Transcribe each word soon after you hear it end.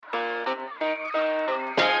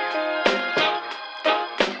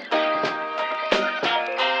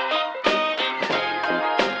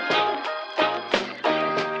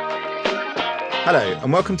Hello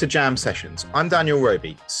and welcome to Jam Sessions. I'm Daniel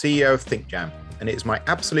Roby, CEO of ThinkJam, and it is my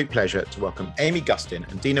absolute pleasure to welcome Amy Gustin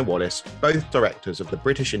and Dina Wallace, both directors of the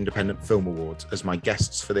British Independent Film Awards, as my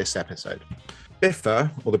guests for this episode.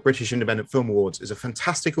 BIFA, or the British Independent Film Awards, is a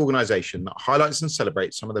fantastic organisation that highlights and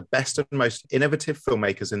celebrates some of the best and most innovative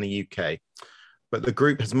filmmakers in the UK. But the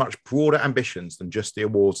group has much broader ambitions than just the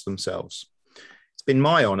awards themselves. It's been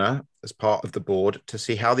my honour, as part of the board, to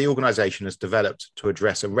see how the organisation has developed to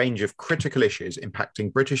address a range of critical issues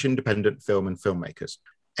impacting British independent film and filmmakers.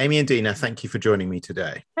 Amy and Dina, thank you for joining me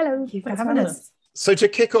today. Hello, thank you for having us. So to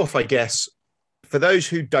kick off, I guess, for those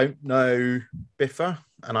who don't know BIFA,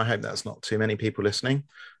 and I hope that's not too many people listening,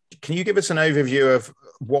 can you give us an overview of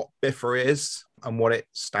what BIFA is and what it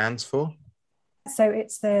stands for? So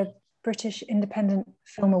it's the British Independent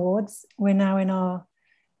Film Awards. We're now in our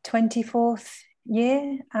 24th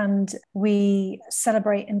year, and we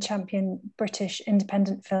celebrate and champion British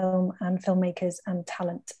independent film and filmmakers and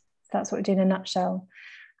talent. That's what we do in a nutshell.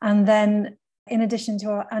 And then in addition to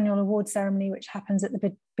our annual award ceremony, which happens at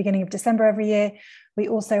the beginning of December every year, we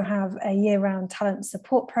also have a year-round talent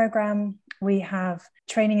support programme. We have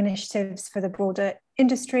training initiatives for the broader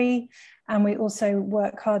industry, and we also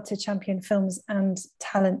work hard to champion films and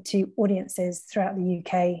talent to audiences throughout the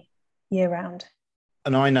UK year-round.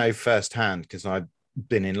 And I know firsthand, because I've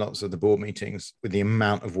been in lots of the board meetings, with the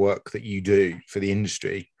amount of work that you do for the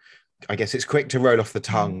industry. I guess it's quick to roll off the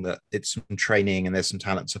tongue that it's some training and there's some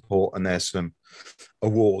talent support and there's some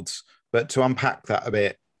awards. But to unpack that a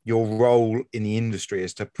bit, your role in the industry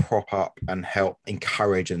is to prop up and help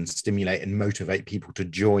encourage and stimulate and motivate people to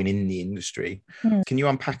join in the industry. Can you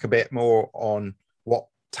unpack a bit more on what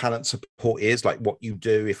talent support is, like what you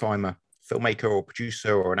do if I'm a filmmaker or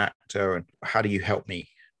producer or an actor, and how do you help me?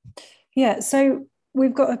 Yeah, so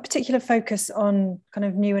we've got a particular focus on kind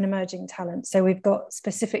of new and emerging talent. So we've got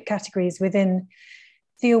specific categories within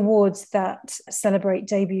the awards that celebrate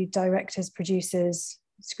debut directors, producers,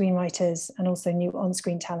 screenwriters, and also new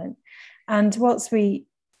on-screen talent. And whilst we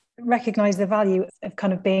recognise the value of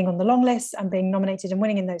kind of being on the long list and being nominated and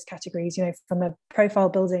winning in those categories, you know, from a profile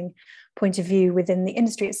building point of view within the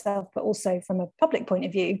industry itself, but also from a public point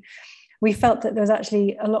of view, we felt that there was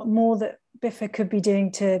actually a lot more that BIFA could be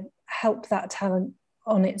doing to help that talent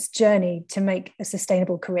on its journey to make a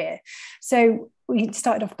sustainable career. So we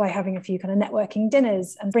started off by having a few kind of networking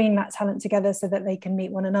dinners and bringing that talent together so that they can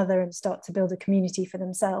meet one another and start to build a community for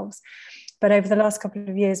themselves. But over the last couple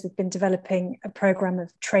of years, we've been developing a program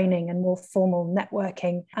of training and more formal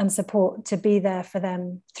networking and support to be there for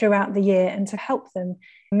them throughout the year and to help them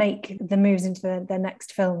make the moves into their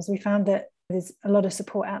next films. We found that there's a lot of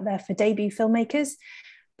support out there for debut filmmakers,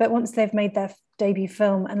 but once they've made their debut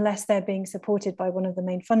film, unless they're being supported by one of the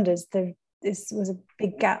main funders, there was a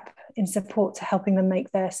big gap in support to helping them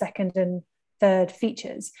make their second and third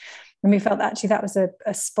features. And we felt that actually that was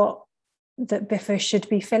a spot that BIFA should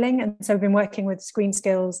be filling. And so we've been working with Screen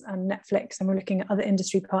Skills and Netflix, and we're looking at other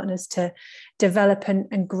industry partners to develop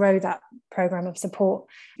and grow that program of support.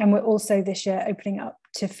 And we're also this year opening up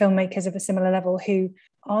to filmmakers of a similar level who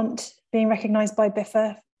aren't being recognised by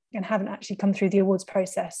BIFA and haven't actually come through the awards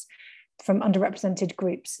process from underrepresented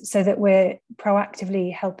groups, so that we're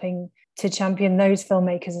proactively helping to champion those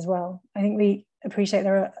filmmakers as well. I think we appreciate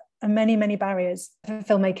there are many, many barriers for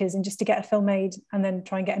filmmakers, and just to get a film made and then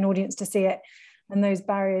try and get an audience to see it. And those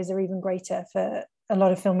barriers are even greater for a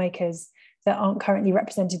lot of filmmakers that aren't currently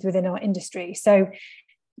represented within our industry. So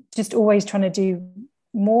just always trying to do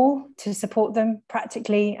more to support them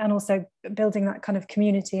practically, and also building that kind of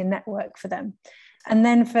community and network for them. And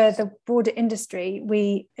then for the broader industry,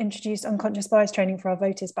 we introduced unconscious bias training for our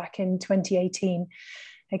voters back in 2018,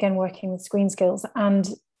 again, working with Screen Skills. And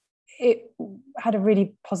it had a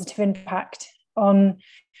really positive impact on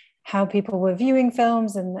how people were viewing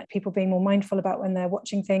films, and that people being more mindful about when they're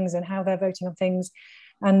watching things and how they're voting on things.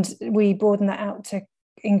 And we broadened that out to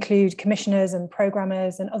include commissioners and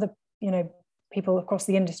programmers and other, you know, people across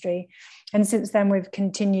the industry. And since then, we've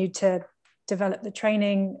continued to develop the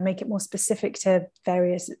training, make it more specific to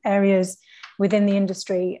various areas within the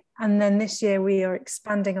industry. And then this year we are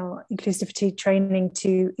expanding our inclusivity training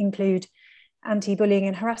to include anti-bullying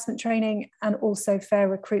and harassment training, and also fair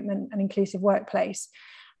recruitment and inclusive workplace.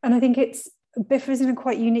 And I think BIFA is in a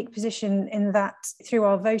quite unique position in that through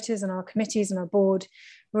our voters and our committees and our board,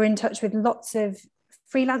 we're in touch with lots of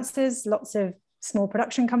freelancers, lots of small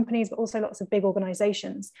production companies, but also lots of big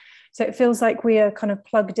organizations. So it feels like we are kind of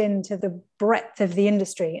plugged into the breadth of the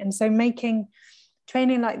industry. And so making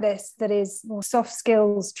training like this, that is more soft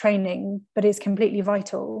skills training, but is completely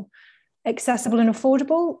vital, accessible and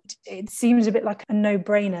affordable, it seems a bit like a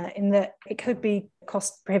no-brainer, in that it could be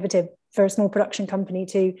cost prohibitive for a small production company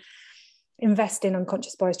to invest in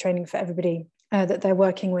unconscious bias training for everybody that they're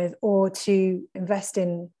working with, or to invest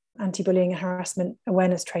in anti-bullying and harassment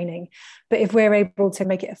awareness training. But if we're able to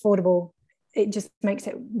make it affordable, it just makes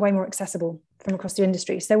it way more accessible from across the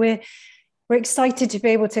industry. So we're excited to be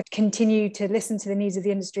able to continue to listen to the needs of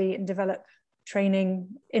the industry and develop training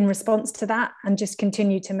in response to that, and just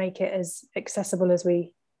continue to make it as accessible as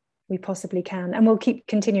we possibly can. And we'll keep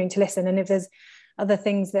continuing to listen. And if there's other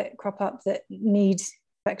things that crop up that need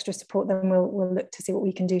extra support, then we'll look to see what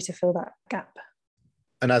we can do to fill that gap.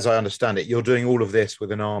 And as I understand it, you're doing all of this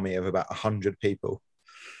with an army of about 100 people.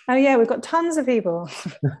 Oh yeah, we've got tons of people.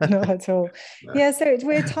 Not at all. Yeah, so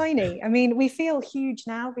we're tiny. I mean, we feel huge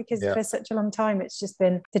now because for such a long time it's just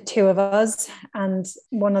been the two of us and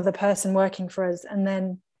one other person working for us. And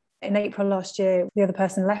then in April last year, the other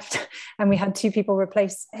person left and we had two people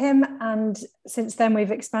replace him. And since then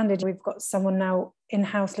we've expanded. We've got someone now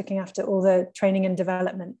in-house looking after all the training and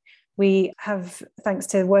development. We have, thanks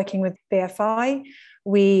to working with BFI,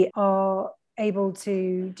 we are able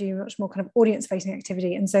to do much more kind of audience facing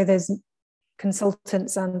activity, and so there's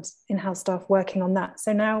consultants and in-house staff working on that.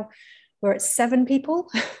 So now we're at 7 people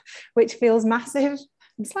which feels massive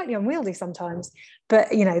and slightly unwieldy sometimes, but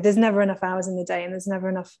there's never enough hours in the day and there's never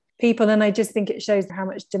enough people. And I just think it shows how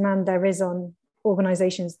much demand there is on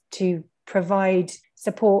organizations to provide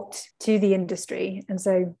support to the industry. And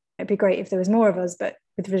so it'd be great if there was more of us, but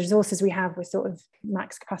with the resources we have, we're sort of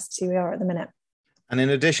max capacity we are at the minute. And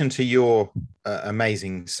in addition to your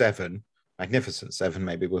amazing 7, magnificent 7,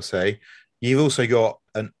 maybe we'll say, you've also got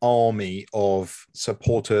an army of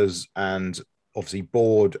supporters and obviously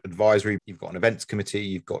board advisory. You've got an events committee,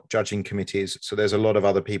 you've got judging committees. So there's a lot of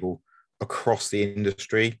other people across the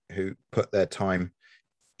industry who put their time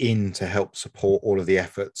in to help support all of the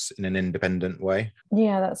efforts in an independent way.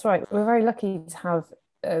 Yeah, that's right. We're very lucky to have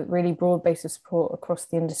a really broad base of support across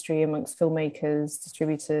the industry amongst filmmakers,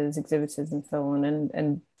 distributors, exhibitors and so on.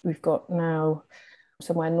 And we've got now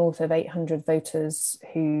somewhere north of 800 voters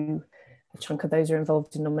who, a chunk of those are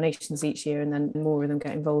involved in nominations each year, and then more of them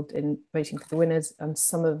get involved in voting for the winners. And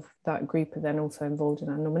some of that group are then also involved in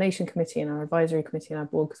our nomination committee and our advisory committee and our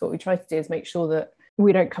board, because what we try to do is make sure that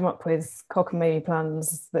we don't come up with cockamamie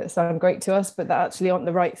plans that sound great to us, but that actually aren't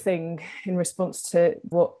the right thing in response to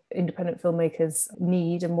what independent filmmakers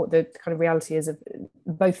need and what the kind of reality is of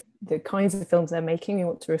both the kinds of films they're making. We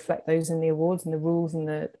want to reflect those in the awards and the rules and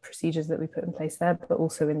the procedures that we put in place there, but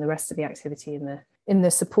also in the rest of the activity in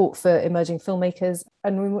the support for emerging filmmakers.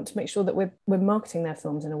 And we want to make sure that we're marketing their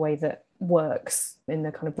films in a way that works in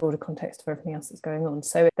the kind of broader context of everything else that's going on.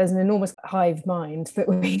 So there's an enormous hive mind that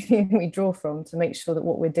we draw from to make sure that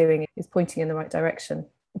what we're doing is pointing in the right direction.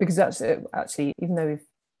 Because actually, even though we've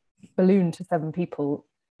ballooned to 7 people,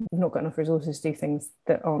 we've not got enough resources to do things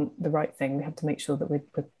that aren't the right thing. We have to make sure that we're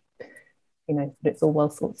that it's all well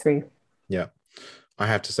thought through. Yeah. I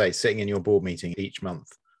have to say, sitting in your board meeting each month,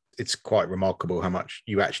 it's quite remarkable how much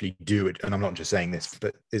you actually do it. And I'm not just saying this,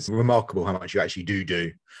 but it's remarkable how much you actually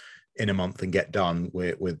do in a month and get done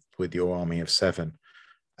with your army of 7.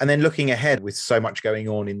 And then looking ahead with so much going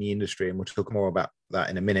on in the industry, and we'll talk more about that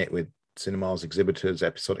in a minute with cinemas, exhibitors,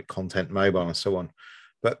 episodic content, mobile and so on.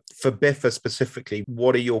 But for BIFA specifically,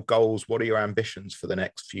 what are your goals? What are your ambitions for the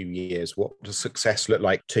next few years? What does success look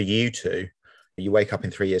like to you two? You wake up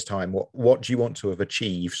in 3 years' time. What do you want to have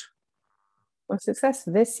achieved? Well, success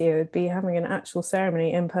for this year would be having an actual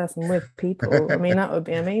ceremony in person with people. I mean, that would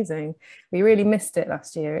be amazing. We really missed it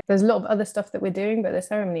last year. There's a lot of other stuff that we're doing, but the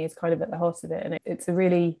ceremony is kind of at the heart of it. And it's a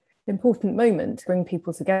really important moment to bring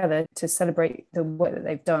people together to celebrate the work that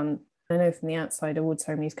they've done. I know from the outside, award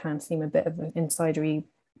ceremonies can seem a bit of an insidery,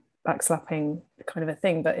 backslapping kind of a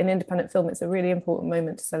thing, but in independent film, it's a really important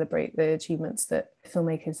moment to celebrate the achievements that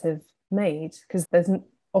filmmakers have made, because there's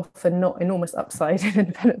often not enormous upside in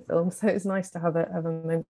independent film, so it's nice to have a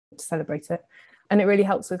moment to celebrate it. And it really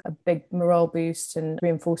helps with a big morale boost and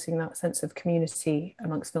reinforcing that sense of community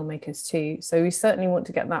amongst filmmakers too. So we certainly want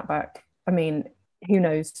to get that back. I mean, who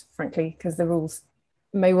knows, frankly, because the rules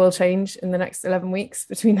may well change in the next 11 weeks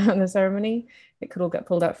between now and the ceremony. It could all get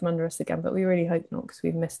pulled out from under us again, but we really hope not, because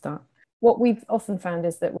we've missed that. What we've often found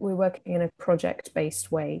is that we're working in a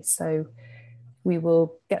project-based way. So we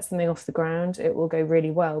will get something off the ground, it will go really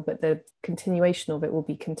well, but the continuation of it will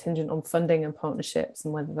be contingent on funding and partnerships,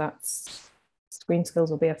 and whether that's Screen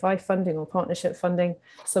Skills or BFI funding or partnership funding.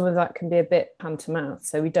 Some of that can be a bit hand to mouth,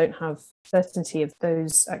 so we don't have certainty of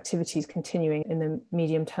those activities continuing in the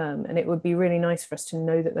medium term. And it would be really nice for us to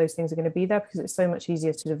know that those things are going to be there, because it's so much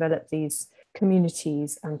easier to develop these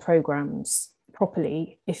communities and programs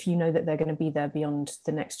properly if you know that they're going to be there beyond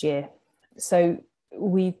the next year. So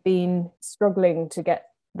we've been struggling to get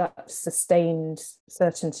that sustained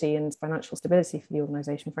certainty and financial stability for the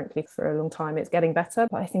organisation, frankly, for a long time. It's getting better,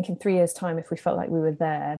 but I think in 3 years' time, if we felt like we were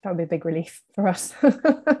there, that would be a big relief for us.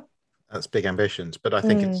 That's big ambitions, but I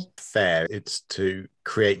think it's fair. It's to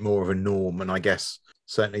create more of a norm. And I guess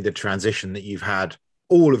certainly the transition that you've had,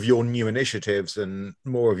 all of your new initiatives and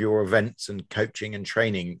more of your events and coaching and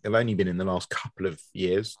training have only been in the last couple of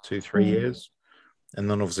years, 2-3 years. And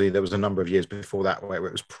then obviously there was a number of years before that where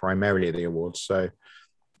it was primarily the awards. So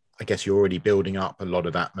I guess you're already building up a lot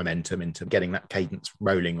of that momentum into getting that cadence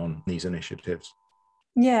rolling on these initiatives.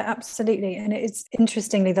 Yeah, absolutely. And it's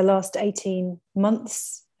interestingly, the last 18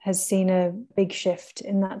 months has seen a big shift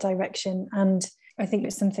in that direction. And I think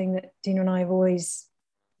it's something that Dina and I have always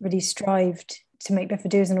really strived to make Biffa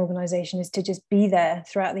do as an organisation, is to just be there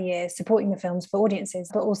throughout the year, supporting the films for audiences,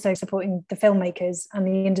 but also supporting the filmmakers and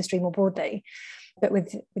the industry more broadly. But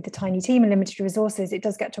with the tiny team and limited resources, it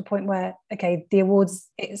does get to a point where, okay, the awards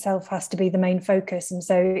itself has to be the main focus. And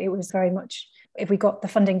so it was very much, if we got the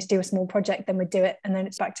funding to do a small project, then we'd do it. And then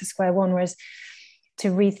it's back to square one. Whereas to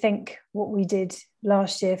rethink what we did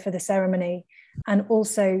last year for the ceremony, and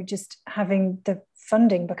also just having the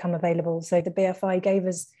funding become available. So the BFI gave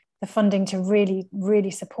us the funding to really,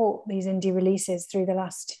 really support these indie releases through the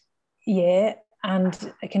last year,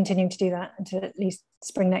 and continuing to do that until at least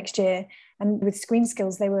spring next year. And with Screen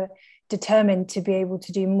Skills, they were determined to be able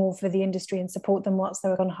to do more for the industry and support them whilst they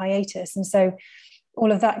were on hiatus. And so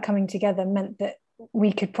all of that coming together meant that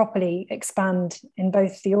we could properly expand in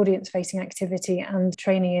both the audience-facing activity and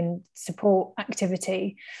training and support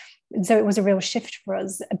activity. And so it was a real shift for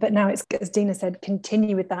us. But now it's, as Dina said,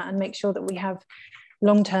 continue with that and make sure that we have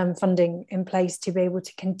long-term funding in place to be able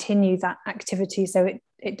to continue that activity so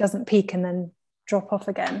it doesn't peak and then drop off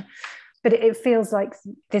again. But it feels like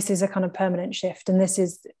this is a kind of permanent shift, and this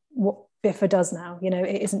is what Biffa does now. You know,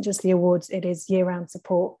 it isn't just the awards, it is year-round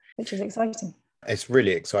support, which is exciting. It's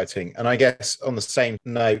really exciting. And I guess on the same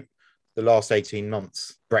note, the last 18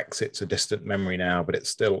 months, Brexit's a distant memory now, but it's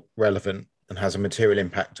still relevant and has a material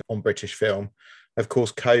impact on British film. Of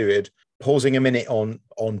course, COVID, pausing a minute on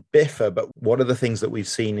Biffa, but what are the things that we've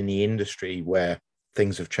seen in the industry where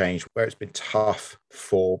things have changed, where it's been tough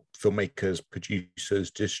for filmmakers, producers,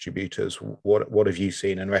 distributors? What have you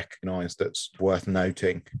seen and recognised that's worth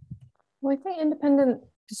noting? Well, I think independent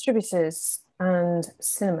distributors and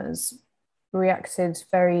cinemas reacted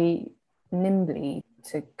very nimbly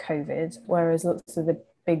to COVID, whereas lots of the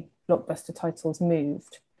big blockbuster titles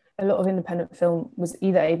moved. A lot of independent film was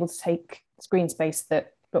either able to take screen space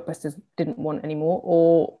that blockbusters didn't want anymore,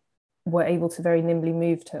 or were able to very nimbly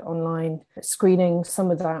move to online screening. Some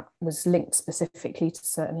of that was linked specifically to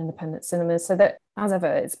certain independent cinemas, so that, as ever,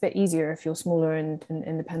 it's a bit easier if you're smaller and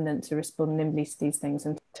independent to respond nimbly to these things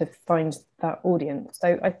and to find that audience.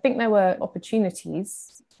 So I think there were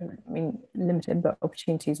opportunities, I mean, limited, but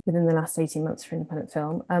opportunities within the last 18 months for independent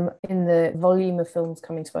film. In the volume of films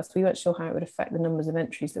coming to us, we weren't sure how it would affect the numbers of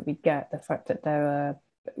entries that we'd get. The fact that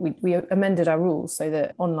we amended our rules so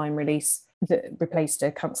that online release that replaced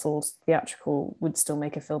a cancelled theatrical would still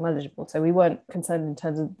make a film eligible. So we weren't concerned in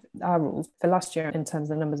terms of our rules for last year in terms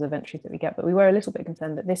of the numbers of entries that we get, but we were a little bit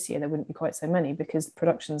concerned that this year there wouldn't be quite so many because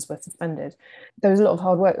productions were suspended. There was a lot of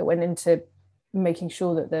hard work that went into making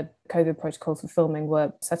sure that the COVID protocols for filming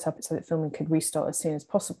were set up so that filming could restart as soon as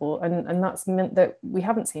possible. And that's meant that we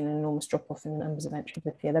haven't seen an enormous drop-off in the numbers of entries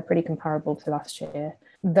this year. They're pretty comparable to last year,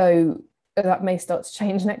 though that may start to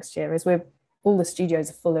change next year as all the studios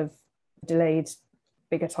are full of delayed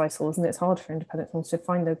bigger titles, and it's hard for independent films to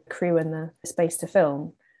find the crew and the space to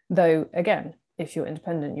film. Though, again, if you're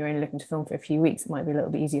independent, you're only looking to film for a few weeks, it might be a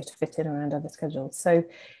little bit easier to fit in around other schedules. So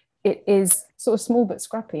it is sort of small but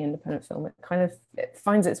scrappy independent film. It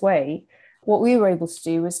finds its way. What we were able to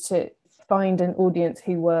do was to find an audience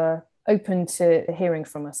who were open to hearing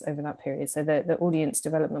from us over that period. So the audience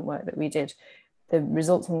development work that we did, the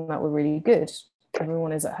results from that were really good.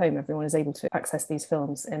 Everyone is at home, everyone is able to access these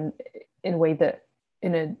films in a way that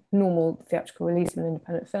in a normal theatrical release of an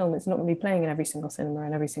independent film, it's not going to be playing in every single cinema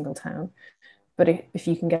in every single town. But if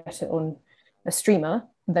you can get it on a streamer,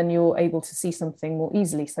 then you're able to see something more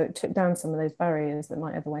easily. So it took down some of those barriers that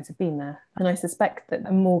might otherwise have been there. And I suspect that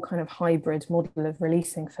a more kind of hybrid model of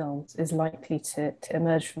releasing films is likely to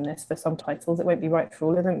emerge from this for some titles. It won't be right for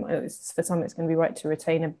all of them. For some, it's going to be right to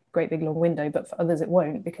retain a great big long window, but for others it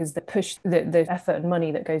won't, because the push, the effort and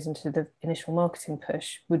money that goes into the initial marketing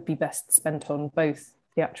push would be best spent on both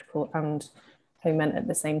theatrical and home ent at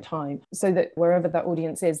the same time, so that wherever that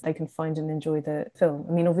audience is, they can find and enjoy the film.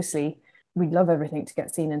 I mean, obviously, we'd love everything to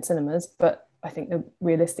get seen in cinemas, but I think that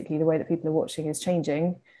realistically the way that people are watching is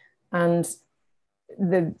changing, and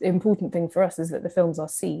the important thing for us is that the films are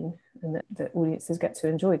seen and that the audiences get to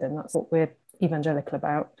enjoy them. That's what we're evangelical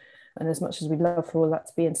about. And as much as we'd love for all that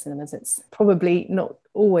to be in cinemas, it's probably not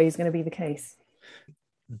always going to be the case.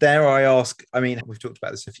 Dare I ask, I mean, we've talked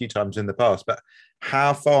about this a few times in the past, but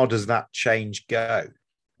how far does that change go?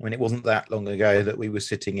 I mean, it wasn't that long ago that we were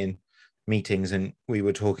sitting in meetings and we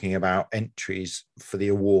were talking about entries for the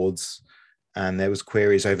awards, and there was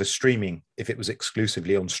queries over streaming. If it was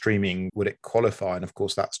exclusively on streaming, would it qualify? And of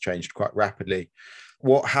course, that's changed quite rapidly.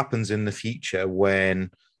 What happens in the future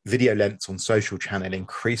when video lengths on social channel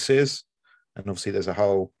increases? And obviously there's a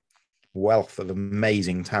whole wealth of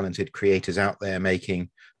amazing, talented creators out there making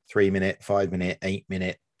 3-minute, 5-minute,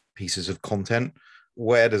 8-minute pieces of content.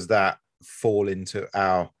 Where does that fall into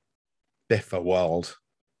our Biffa world?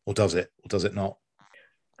 Or does it not?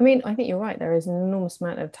 I mean, I think you're right. There is an enormous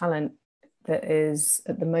amount of talent that is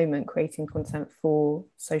at the moment creating content for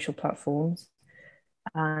social platforms.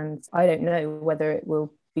 And I don't know whether it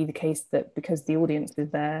will be the case that because the audience is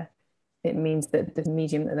there, it means that the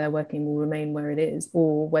medium that they're working will remain where it is,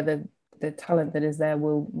 or whether the talent that is there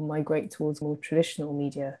will migrate towards more traditional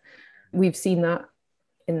media. We've seen that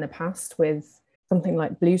in the past with something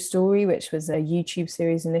like Blue Story, which was a YouTube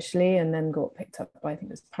series initially and then got picked up by, I think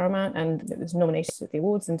it was Paramount, and it was nominated at the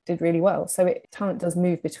awards and did really well. So talent does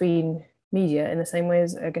move between media in the same way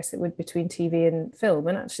as I guess it would between TV and film.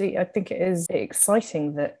 And actually, I think it is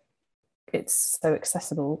exciting that it's so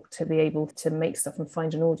accessible to be able to make stuff and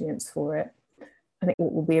find an audience for it. I think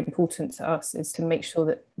what will be important to us is to make sure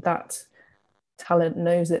that that talent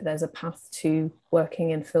knows that there's a path to working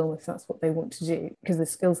in film if that's what they want to do, because the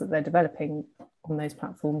skills that they're developing on those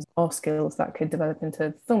platforms are skills that could develop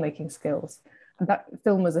into filmmaking skills. And that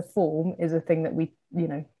film as a form is a thing that we,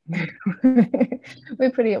 we're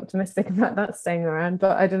pretty optimistic about that staying around,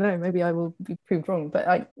 but I don't know, maybe I will be proved wrong.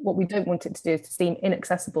 But what we don't want it to do is to seem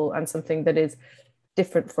inaccessible and something that is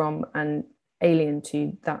different from and alien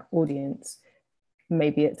to that audience.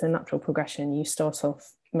 Maybe it's a natural progression. You start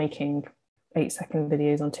off making 8-second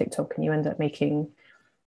videos on TikTok and you end up making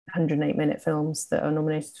 108-minute films that are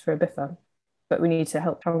nominated for a Biffa. But we need to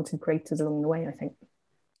help talented creators along the way, I think.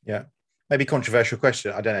 Yeah. Maybe controversial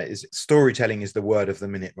question. I don't know. Is storytelling is the word of the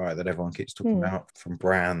minute, right? That everyone keeps talking about, from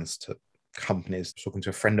brands to companies. I was talking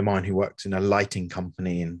to a friend of mine who works in a lighting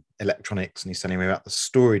company in electronics, and he's telling me about the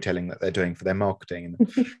storytelling that they're doing for their marketing.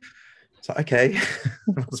 And it's like, okay,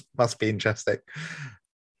 must be interesting.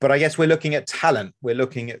 But I guess we're looking at talent. We're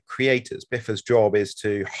looking at creators. Biffa's job is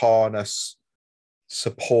to harness,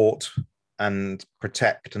 support, and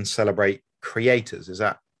protect and celebrate creators. Is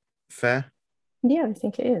that fair? Yeah, I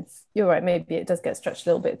think it is. You're right. Maybe it does get stretched a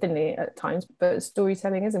little bit thinly at times, but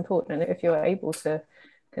storytelling is important. And if you're able to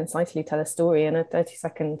concisely tell a story in a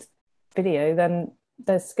 30-second video, then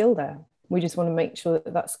there's skill there. We just want to make sure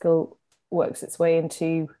that that skill works its way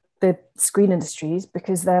into the screen industries,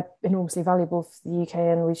 because they're enormously valuable for the UK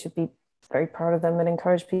and we should be very proud of them and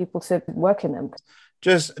encourage people to work in them.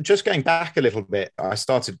 Just going back a little bit, I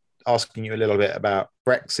started asking you a little bit about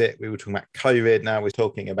Brexit. We were talking about COVID. Now we're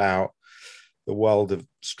talking about the world of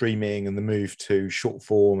streaming and the move to short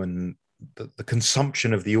form, and the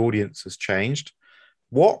consumption of the audience has changed.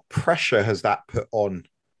 What pressure has that put on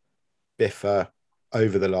Biffa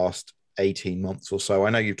over the last 18 months or so?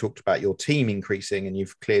 I know you've talked about your team increasing and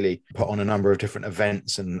you've clearly put on a number of different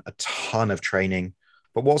events and a ton of training,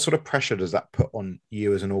 but what sort of pressure does that put on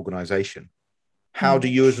you as an organization? How do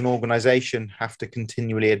you as an organization have to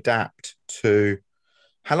continually adapt to...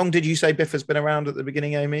 How long did you say Biffa's been around at the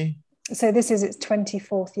beginning, Amy? So this is its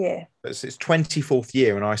 24th year. It's its 24th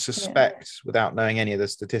year, and I suspect, without knowing any of the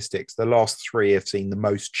statistics, the last 3 have seen the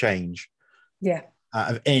most change out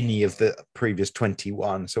of any of the previous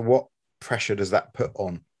 21. So what pressure does that put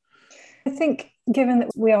on? I think given that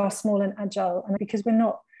we are small and agile, and because we're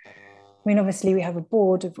not, I mean, obviously we have a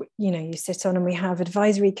board of, you sit on, and we have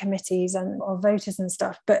advisory committees and our voters and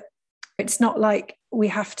stuff, but it's not like we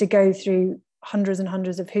have to go through hundreds and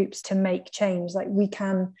hundreds of hoops to make change. Like, we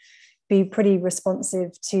can be pretty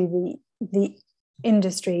responsive to the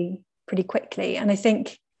industry pretty quickly. And I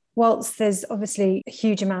think whilst there's obviously a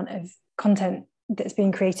huge amount of content that's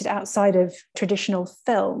being created outside of traditional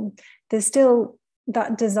film, there's still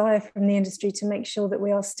that desire from the industry to make sure that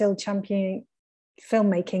we are still championing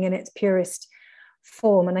filmmaking in its purest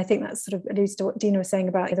form. And I think that sort of alludes to what Dina was saying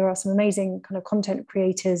about there are some amazing kind of content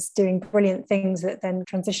creators doing brilliant things that then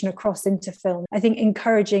transition across into film. I think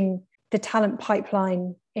encouraging the talent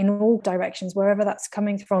pipeline in all directions, wherever that's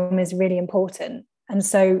coming from, is really important. And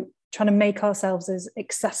so trying to make ourselves as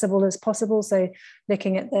accessible as possible. So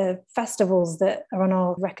looking at the festivals that are on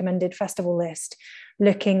our recommended festival list,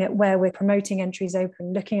 looking at where we're promoting entries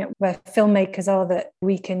open, looking at where filmmakers are that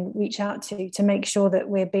we can reach out to make sure that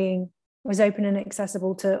we're being as open and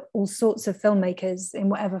accessible to all sorts of filmmakers in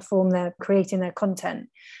whatever form they're creating their content,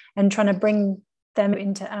 and trying to bring them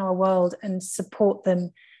into our world and support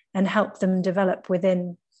them and help them develop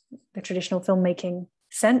within the traditional filmmaking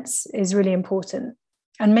sense is really important.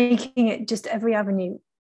 And making it just every avenue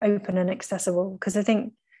open and accessible, because I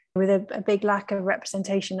think with a big lack of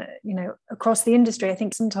representation, across the industry, I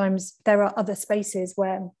think sometimes there are other spaces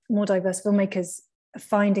where more diverse filmmakers are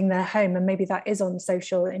finding their home, and maybe that is on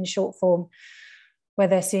social in short form, where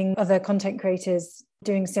they're seeing other content creators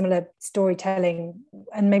doing similar storytelling,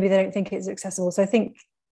 and maybe they don't think it's accessible. So I think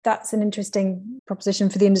that's an interesting proposition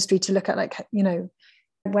for the industry to look at,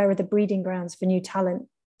 where are the breeding grounds for new talent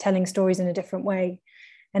telling stories in a different way,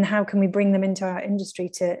 and how can we bring them into our industry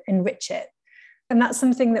to enrich it? And that's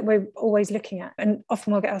something that we're always looking at. And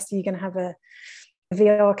often we'll get asked, are you going to have a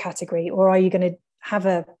VR category, or are you going to have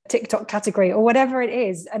a TikTok category, or whatever it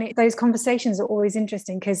is? And those conversations are always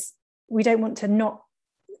interesting, because we don't want to not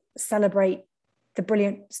celebrate the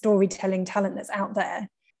brilliant storytelling talent that's out there.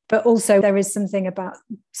 But also there is something about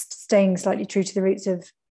staying slightly true to the roots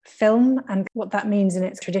of film and what that means in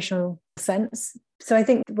its traditional sense. So I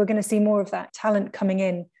think we're going to see more of that talent coming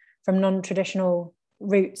in from non-traditional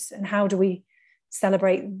roots. And how do we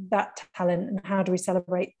celebrate that talent, and how do we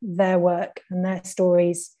celebrate their work and their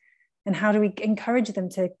stories, and how do we encourage them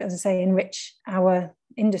to, as I say, enrich our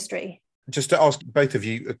industry? Just to ask both of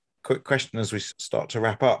you a quick question as we start to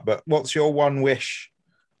wrap up, but what's your one wish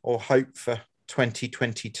or hope for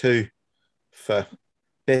 2022 for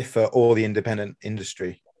BIFA or the independent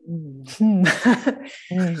industry?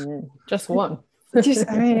 Just one.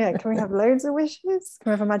 Can we have loads of wishes? Can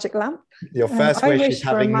we have a magic lamp? Your first wish is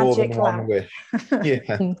having more than one wish. Yeah.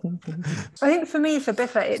 I think for me, for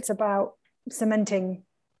BIFA, it's about cementing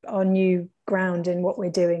our new ground in what we're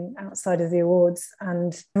doing outside of the awards,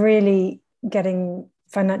 and really getting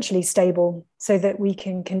financially stable so that we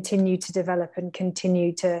can continue to develop and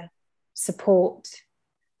continue to support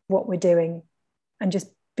what we're doing and just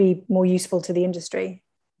be more useful to the industry.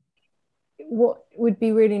 What would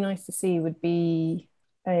be really nice to see would be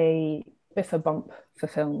a BIFA bump for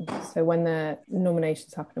films. So when the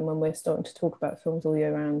nominations happen and when we're starting to talk about films all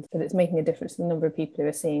year round, that it's making a difference to the number of people who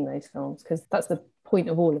are seeing those films, because that's the point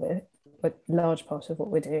of all of it. But a large part of what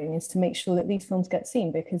we're doing is to make sure that these films get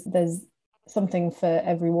seen, because there's something for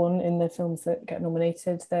everyone in the films that get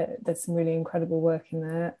nominated. There's some really incredible work in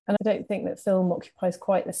there. And I don't think that film occupies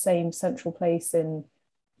quite the same central place in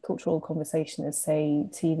cultural conversation as, say,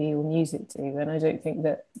 TV or music do. And I don't think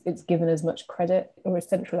that it's given as much credit or as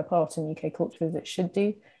central a part in UK culture as it should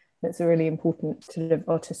do. It's a really important sort of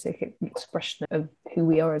artistic expression of who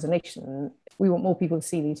we are as a nation. We want more people to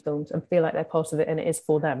see these films and feel like they're part of it, and it is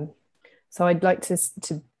for them. So I'd like to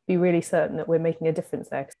be really certain that we're making a difference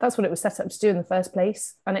there. That's what it was set up to do in the first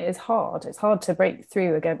place. And it is hard. It's hard to break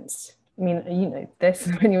through against, I mean, this,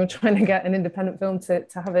 when you're trying to get an independent film to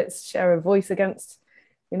have its share of voice against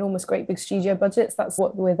enormous, great big studio budgets. That's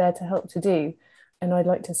what we're there to help to do. And I'd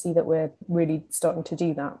like to see that we're really starting to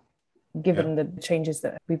do that, given the changes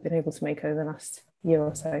that we've been able to make over the last year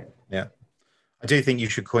or so. Yeah. I do think you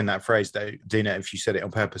should coin that phrase, though, Dina, if you said it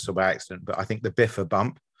on purpose or by accident. But I think the BIFA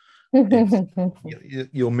bump is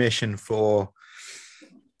your mission for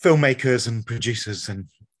filmmakers and producers and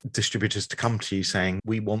distributors to come to you saying,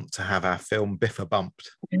 we want to have our film BIFA bumped.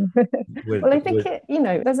 Well, I think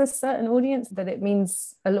there's a certain audience that it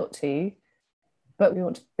means a lot to, but we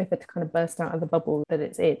want BIFA to kind of burst out of the bubble that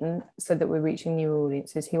it's in, so that we're reaching new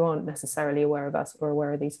audiences who aren't necessarily aware of us or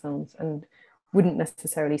aware of these films and wouldn't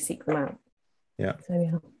necessarily seek them out. Yeah. So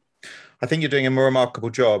yeah, I think you're doing a more remarkable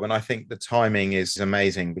job, and I think the timing is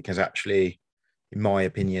amazing, because actually, in my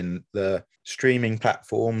opinion, the streaming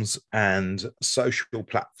platforms and social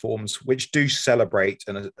platforms, which do celebrate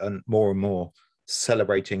and more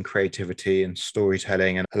celebrating creativity and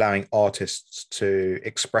storytelling and allowing artists to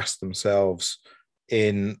express themselves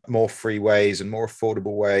in more free ways and more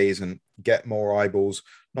affordable ways and get more eyeballs,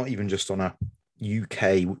 not even just on a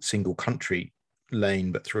UK single country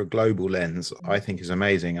lane, but through a global lens, I think is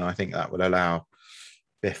amazing. And I think that would allow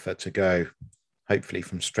BIFA to go hopefully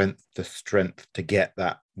from strength to strength to get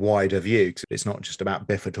that wider view. Because it's not just about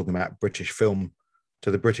BIFA talking about British film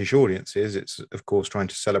to the British audiences. It's, of course, trying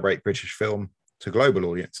to celebrate British film to global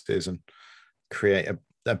audiences and create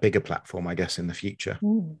a bigger platform, I guess, in the future.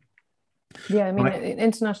 Yeah, I mean,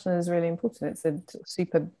 international is really important. It's a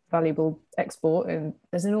super valuable export, and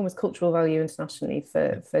there's enormous cultural value internationally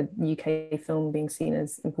for UK film being seen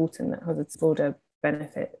as important. That has its broader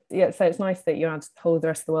benefit. Yeah, so it's nice that you add the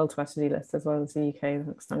rest of the world to our to-do list as well as the UK.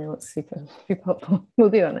 Thanks, Daniel. That's super helpful. We'll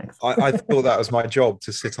do that next. I thought that was my job,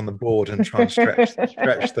 to sit on the board and try and stretch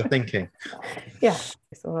the thinking. Yeah.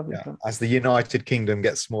 As the United Kingdom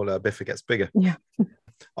gets smaller, Biffa gets bigger. Yeah.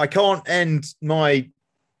 I can't end my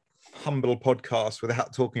humble podcast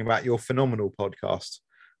without talking about your phenomenal podcast.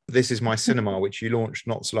 This is My Cinema, which you launched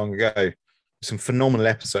not so long ago. Some phenomenal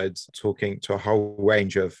episodes talking to a whole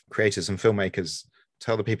range of creators and filmmakers.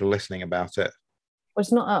 Tell the people listening about it. Well,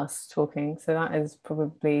 it's not us talking, so that is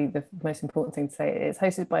probably the most important thing to say. It's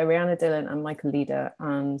hosted by Rihanna Dillon and Michael Leader,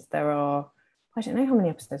 and there are, I don't know how many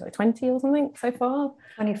episodes, like 20 or something so far?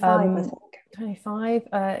 25, I think. 25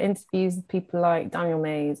 interviews with people like Daniel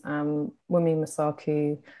Mays, Wumi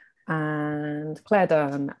Masaku, and Claire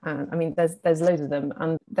Dunn, and I mean there's loads of them,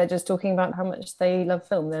 and they're just talking about how much they love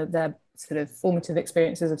film, their sort of formative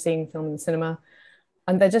experiences of seeing film in the cinema,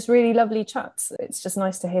 and they're just really lovely chats. It's just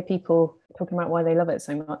nice to hear people talking about why they love it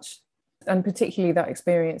so much, and particularly that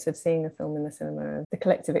experience of seeing a film in the cinema, the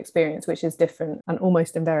collective experience, which is different and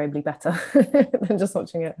almost invariably better than just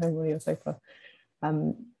watching it at home on your sofa.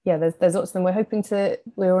 There's lots of them.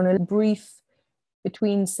 We're on a brief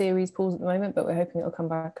between series pause at the moment, but we're hoping it'll come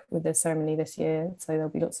back with the ceremony this year, so there'll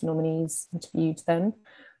be lots of nominees interviewed then,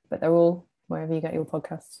 but they're all wherever you get your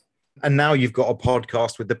podcasts. And now you've got a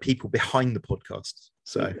podcast with the people behind the podcast.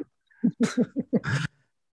 So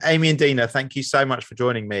Amy and Dina, thank you so much for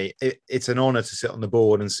joining me. It's an honor to sit on the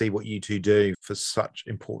board and see what you two do for such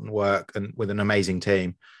important work and with an amazing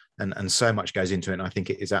team, and so much goes into it, and I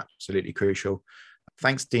think it is absolutely crucial.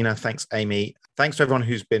 Thanks, Dina. Thanks, Amy. Thanks to everyone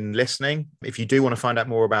who's been listening. If you do want to find out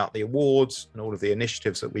more about the awards and all of the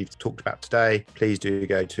initiatives that we've talked about today, please do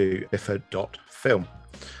go to biffa.film.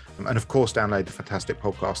 And of course, download the fantastic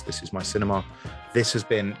podcast, This Is My Cinema. This has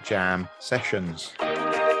been Jam Sessions.